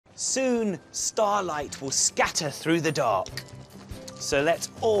Soon, starlight will scatter through the dark. So let's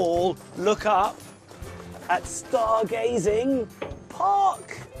all look up at Stargazing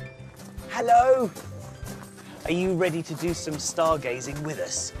Park. Hello. Are you ready to do some stargazing with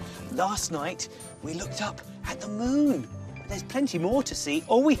us? Last night, we looked up at the moon. There's plenty more to see.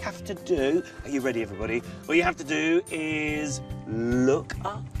 All we have to do... Are you ready, everybody? All you have to do is look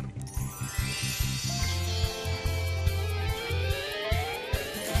up.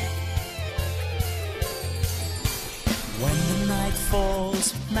 When the night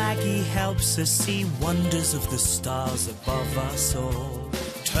falls, Maggie helps us see wonders of the stars above us all.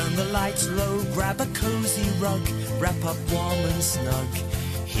 Turn the lights low, grab a cozy rug, wrap up warm and snug.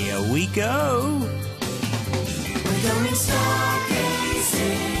 Here we go. We're going stargazing.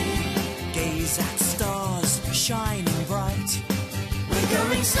 Gaze at stars shining bright. We're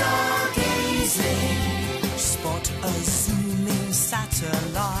going stargazing. Spot a zooming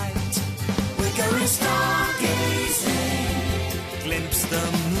satellite. We're going stargazing. Glimpse the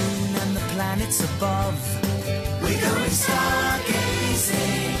moon and the planets above. We're going stargazing.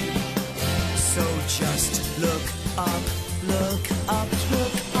 So just look up, look up,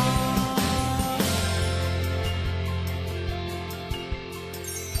 look up.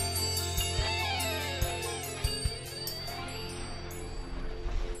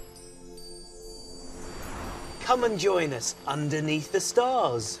 Come and join us underneath the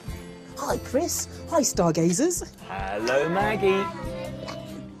stars. Hi, Chris. Hi, stargazers. Hello, Maggie.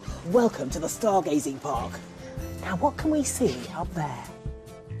 Welcome to the Stargazing Park. Now, what can we see up there?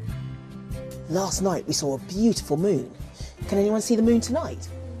 Last night we saw a beautiful moon. Can anyone see the moon tonight?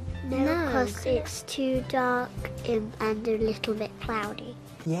 No, because it's too dark and a little bit cloudy.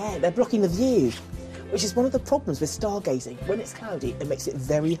 Yeah, they're blocking the view, which is one of the problems with stargazing. When it's cloudy, it makes it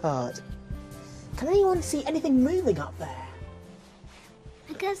very hard. Can anyone see anything moving up there?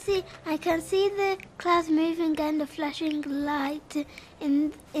 I can see the clouds moving and a flashing light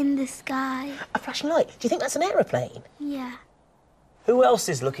in the sky. A flashing light? Do you think that's an aeroplane? Yeah. Who else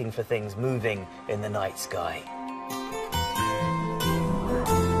is looking for things moving in the night sky?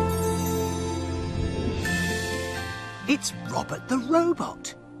 It's Robert the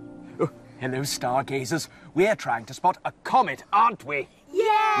robot. Oh, hello, stargazers. We're trying to spot a comet, aren't we?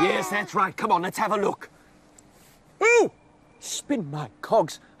 Yeah! Yes, that's right. Come on, let's have a look. Ooh! Spin my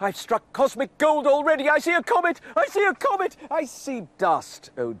cogs. I've struck cosmic gold already. I see a comet. I see a comet. I see dust.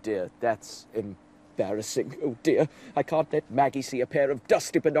 Oh, dear. That's embarrassing. Oh, dear. I can't let Maggie see a pair of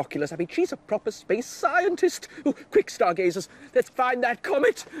dusty binoculars. I mean, she's a proper space scientist. Oh, quick, stargazers. Let's find that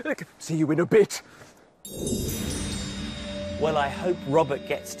comet. See you in a bit. Well, I hope Robert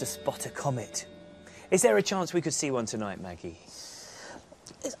gets to spot a comet. Is there a chance we could see one tonight, Maggie?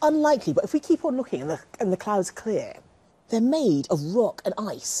 It's unlikely, but if we keep on looking and the clouds clear, they're made of rock and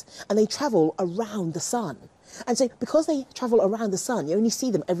ice, and they travel around the sun. And so, because they travel around the sun, you only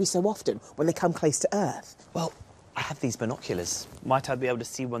see them every so often when they come close to Earth. Well, I have these binoculars. Might I be able to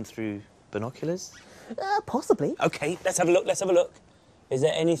see one through binoculars? Possibly. OK, let's have a look, let's have a look. Is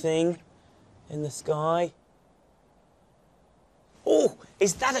there anything in the sky? Oh,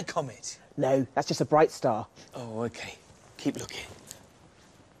 is that a comet? No, that's just a bright star. Oh, OK. Keep looking.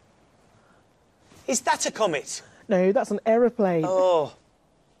 Is that a comet? No, that's an aeroplane. Oh.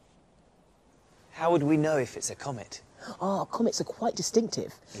 How would we know if it's a comet? Oh, comets are quite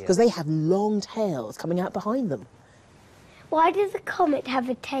distinctive because they have long tails coming out behind them. Why does a comet have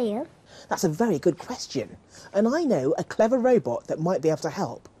a tail? That's a very good question. And I know a clever robot that might be able to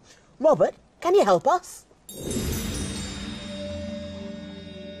help. Robert, can you help us?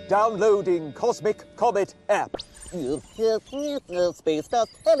 Downloading Cosmic Comet app. Space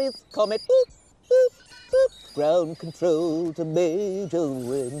dust, Alice, comet. Ground control to major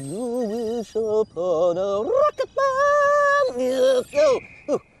when you wish upon a rocket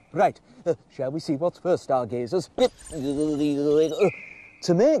man. Right, shall we see what's first, stargazers?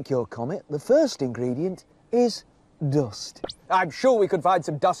 To make your comet, the first ingredient is dust. I'm sure we could find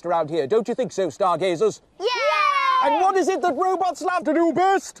some dust around here, don't you think so, stargazers? Yeah! And what is it that robots love to do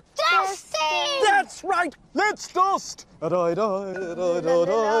best? Dusting! That's right! Let's dust! Let's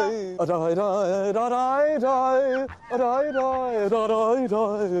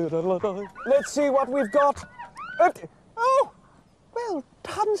see what we've got. Oh! Well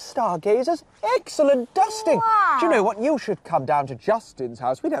done, stargazers. Excellent dusting. Wow. Do you know what? You should come down to Justin's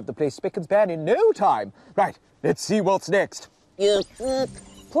house. We'd have the place spick and span in no time. Right, let's see what's next.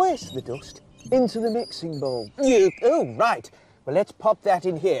 Place the dust into the mixing bowl. Oh, right. Well, let's pop that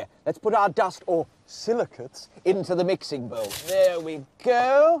in here. Let's put our dust, or silicates, into the mixing bowl. There we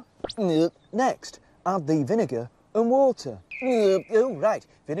go. Next, add the vinegar and water. Oh, right,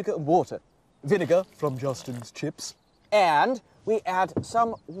 vinegar and water. Vinegar from Justin's chips. And we add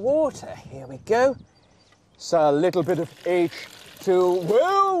some water. Here we go. So a little bit of H2.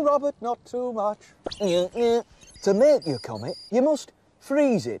 Well, Robert, not too much. To make your comet, you must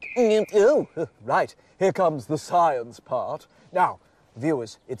freeze it. Oh, right, here comes the science part. Now,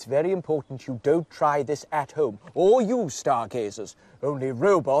 viewers, it's very important you don't try this at home, or you stargazers. Only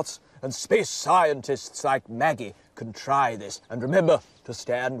robots and space scientists like Maggie can try this. And remember to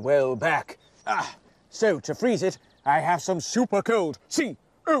stand well back. So to freeze it, I have some super cold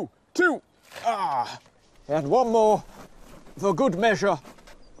CO2. And one more for good measure.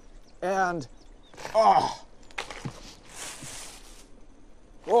 And oh,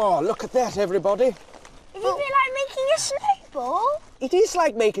 look at that, everybody. Is it a bit like making a snowball? It is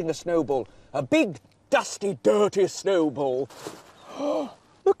like making a snowball. A big, dusty, dirty snowball.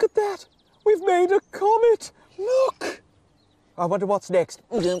 Look at that. We've made a comet. Look. I wonder what's next.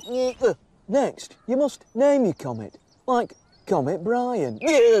 Next, you must name your comet. Like Comet Brian.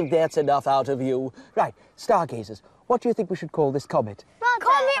 That's enough out of you. Right, stargazers, what do you think we should call this comet?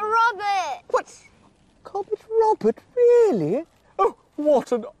 Comet Robert. What? Comet Robert? Really? Oh,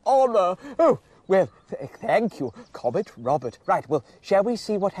 what an honour. Oh, well, thank you, Comet Robert. Right, well, shall we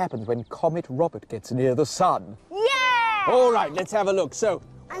see what happens when Comet Robert gets near the sun? Yeah! All right, let's have a look. So,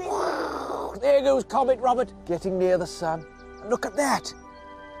 there goes Comet Robert getting near the sun. Look at that.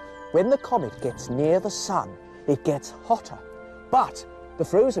 When the comet gets near the sun, it gets hotter. But the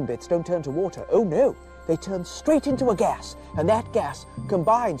frozen bits don't turn to water. Oh, no. They turn straight into a gas, and that gas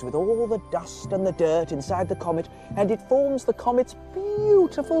combines with all the dust and the dirt inside the comet, and it forms the comet's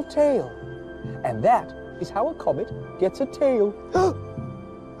beautiful tail. And that is how a comet gets a tail.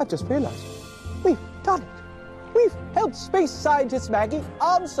 I've just realised. We've done it. We've helped space scientist Maggie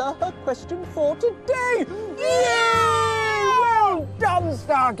answer her question for today. Yay! Well done,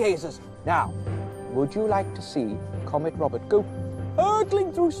 stargazers. Now, would you like to see Comet Robert go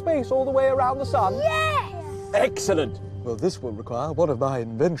hurtling through space all the way around the sun? Yes! Excellent. Well, this will require one of my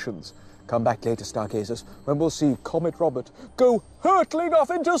inventions. Come back later, stargazers, when we'll see Comet Robert go hurtling off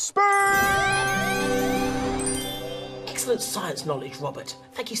into space! Excellent science knowledge, Robert.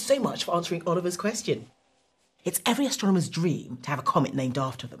 Thank you so much for answering Oliver's question. It's every astronomer's dream to have a comet named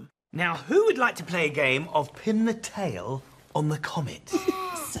after them. Now, who would like to play a game of pin the tail on the comet?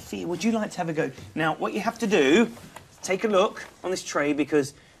 Sophia, would you like to have a go? Now, what you have to do, take a look on this tray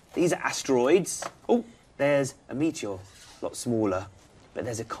because these are asteroids. Oh, there's a meteor, a lot smaller, but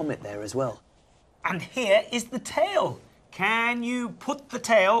there's a comet there as well. And here is the tail. Can you put the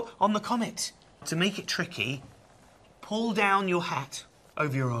tail on the comet? To make it tricky, pull down your hat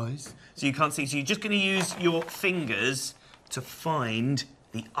over your eyes so you can't see. So you're just going to use your fingers to find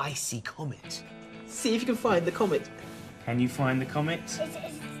the icy comet. See if you can find the comet. Can you find the comet?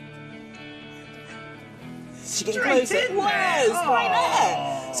 She getting closer. in there. It's right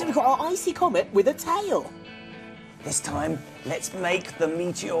there. So we've got our icy comet with a tail. This time, let's make the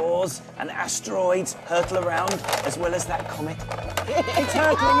meteors and asteroids hurtle around as well as that comet. It's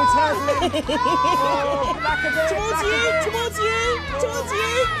hurtling, it's hurtling. Oh, back a bit, Towards you, towards you, towards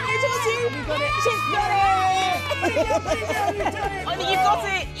you, towards you. You got it. She's got it. I think you've got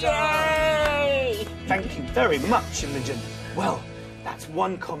it. Yay! Thank you very much, Imogen. Well, that's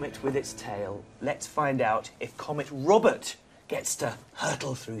one comet with its tail. Let's find out if Comet Robert gets to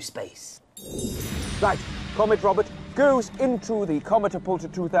hurtle through space. Right, Comet Robert goes into the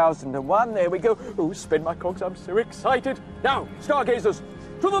Cometapulta 2001. There we go. Oh, spin my cogs, I'm so excited. Now, stargazers,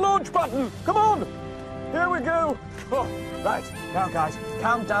 to the launch button. Come on. Here we go. Oh, right, now, guys,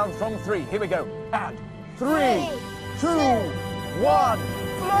 count down from 3. Here we go. And 3, 2, 1,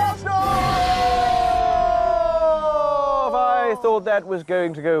 blast off! I thought that was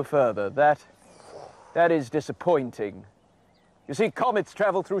going to go further. That is disappointing. You see, comets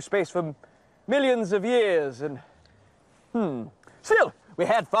travel through space for millions of years and... Still, we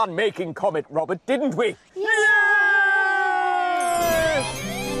had fun making Comet Robert, didn't we? Yes!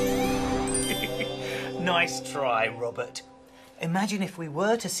 Nice try, Robert. Imagine if we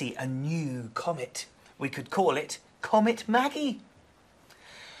were to see a new comet. We could call it Comet Maggie.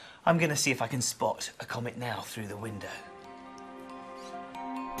 I'm going to see if I can spot a comet now through the window.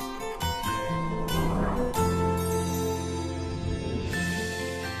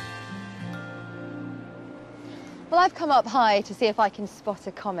 Well, I've come up high to see if I can spot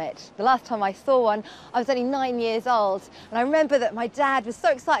a comet. The last time I saw one, I was only 9 years old, and I remember that my dad was so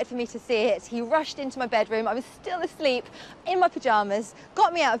excited for me to see it. He rushed into my bedroom. I was still asleep, in my pyjamas,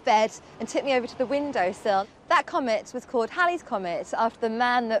 got me out of bed and took me over to the windowsill. That comet was called Halley's Comet, after the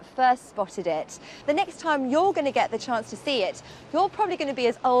man that first spotted it. The next time you're going to get the chance to see it, you're probably going to be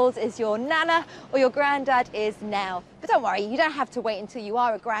as old as your nana or your granddad is now. But don't worry, you don't have to wait until you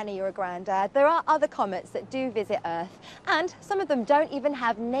are a granny or a granddad. There are other comets that do visit Earth, and some of them don't even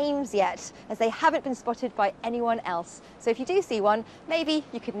have names yet, as they haven't been spotted by anyone else. So if you do see one, maybe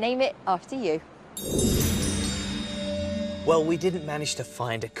you could name it after you. Well, we didn't manage to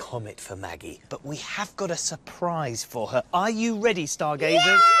find a comet for Maggie, but we have got a surprise for her. Are you ready, Stargazers?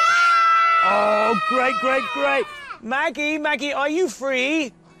 Yeah! Oh, great, great, great. Maggie, are you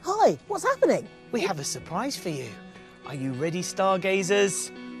free? Hi, what's happening? We have a surprise for you. Are you ready,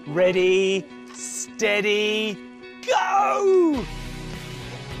 Stargazers? Ready, steady, go!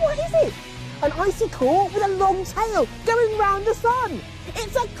 What is it? An icy core with a long tail going round the sun.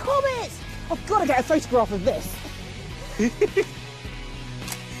 It's a comet! I've got to get a photograph of this.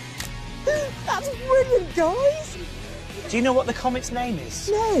 That's brilliant, guys! Do you know what the comet's name is?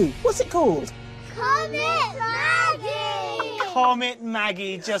 No, what's it called? Comet Maggie! Comet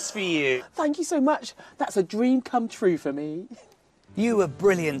Maggie, just for you. Thank you so much. That's a dream come true for me. You were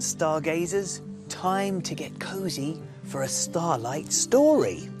brilliant, Stargazers. Time to get cosy for a starlight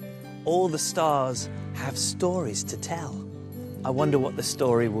story. All the stars have stories to tell. I wonder what the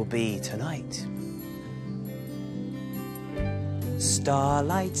story will be tonight.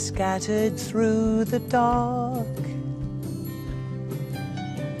 Starlight scattered through the dark,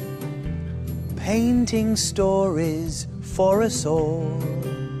 painting stories for us all.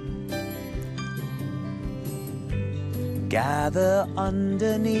 Gather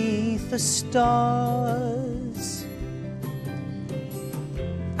underneath the stars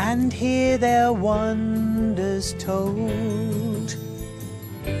and hear their wonders told.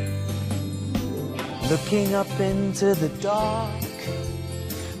 Looking up into the dark,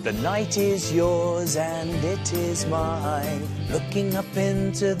 the night is yours and it is mine. Looking up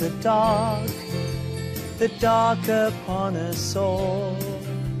into the dark upon us all.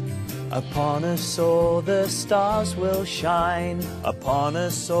 Upon us all the stars will shine. Upon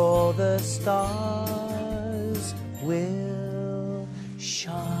us all the stars will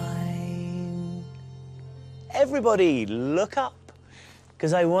shine. Everybody, look up,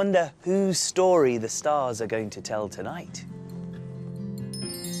 because I wonder whose story the stars are going to tell tonight.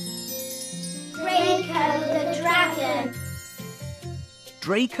 Draco the Dragon.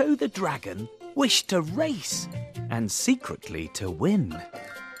 Draco the dragon wished to race and secretly to win.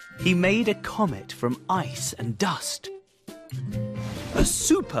 He made a comet from ice and dust, a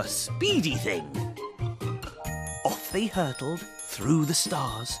super speedy thing. Off they hurtled through the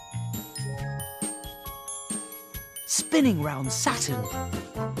stars, spinning round Saturn,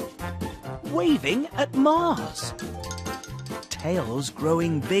 waving at Mars. Tails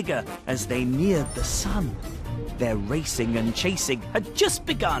growing bigger as they neared the sun. Their racing and chasing had just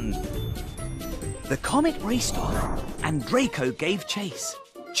begun. The comet raced on and Draco gave chase,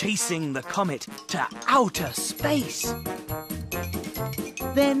 chasing the comet to outer space.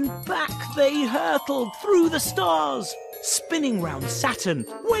 Then back they hurtled through the stars, spinning round Saturn,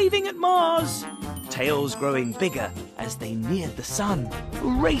 waving at Mars. Tails growing bigger as they neared the sun.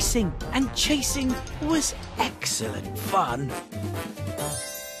 Racing and chasing was excellent fun.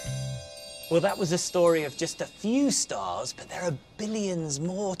 Well, that was a story of just a few stars, but there are billions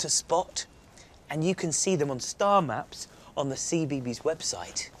more to spot. And you can see them on star maps on the CBeebies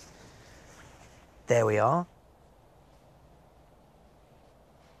website. There we are.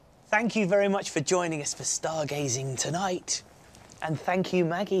 Thank you very much for joining us for Stargazing tonight. And thank you,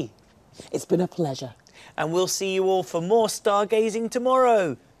 Maggie. It's been a pleasure. And we'll see you all for more Stargazing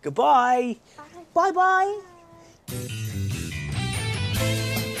tomorrow. Goodbye. Bye-bye.